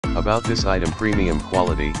About this item: premium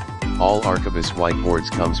quality. All ARCOBIS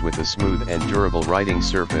whiteboards comes with a smooth and durable writing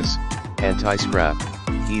surface, anti-scrap,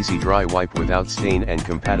 easy dry wipe without stain, and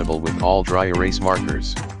compatible with all dry erase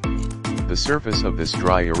markers. The surface of this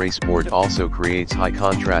dry erase board also creates high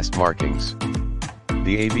contrast markings.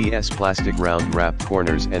 The ABS plastic round wrapped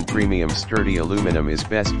corners and premium sturdy aluminum is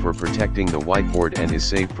best for protecting the whiteboard and is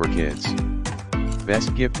safe for kids.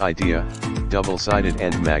 Best gift idea: double-sided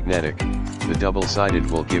and magnetic. The double-sided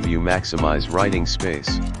will give you maximize writing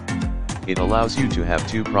space. It allows you to have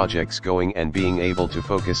two projects going and being able to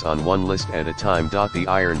focus on one list at a time. The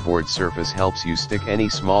iron board surface helps you stick any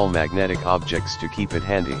small magnetic objects to keep it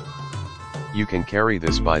handy. You can carry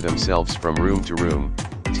this by themselves from room to room.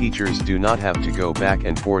 Teachers do not have to go back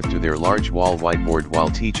and forth to their large wall whiteboard while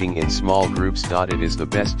teaching in small groups. It is the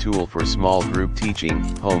best tool for small group teaching,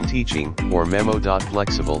 home teaching, or Memo.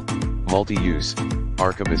 Flexible, multi-use,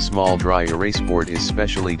 ARCOBIS small dry erase board is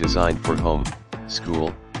specially designed for home,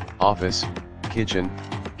 school, office, kitchen,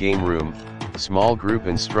 game room, small group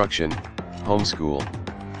instruction, homeschool.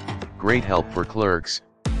 Great help for clerks,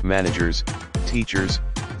 managers, teachers,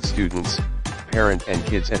 students, parent and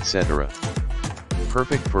kids, etc.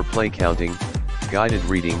 Perfect for play counting, guided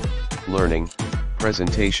reading, learning,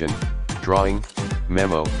 presentation, drawing,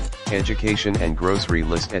 memo, education and grocery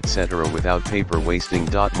list, etc. without paper wasting.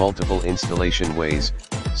 Multiple installation ways.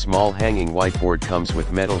 Small hanging whiteboard comes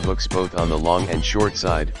with metal hooks both on the long and short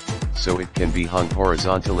side, so it can be hung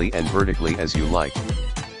horizontally and vertically as you like.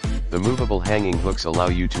 The movable hanging hooks allow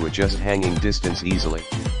you to adjust hanging distance easily.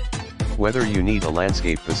 Whether you need a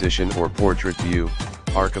landscape position or portrait view,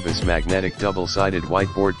 ARCOBIS magnetic double-sided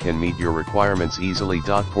whiteboard can meet your requirements easily.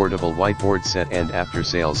 Portable whiteboard set and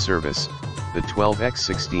after-sales service. The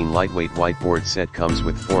 12x16 lightweight whiteboard set comes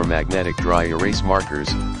with 4 magnetic dry erase markers,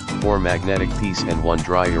 4 magnetic piece and 1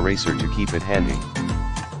 dry eraser to keep it handy.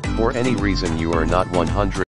 For any reason you are not 100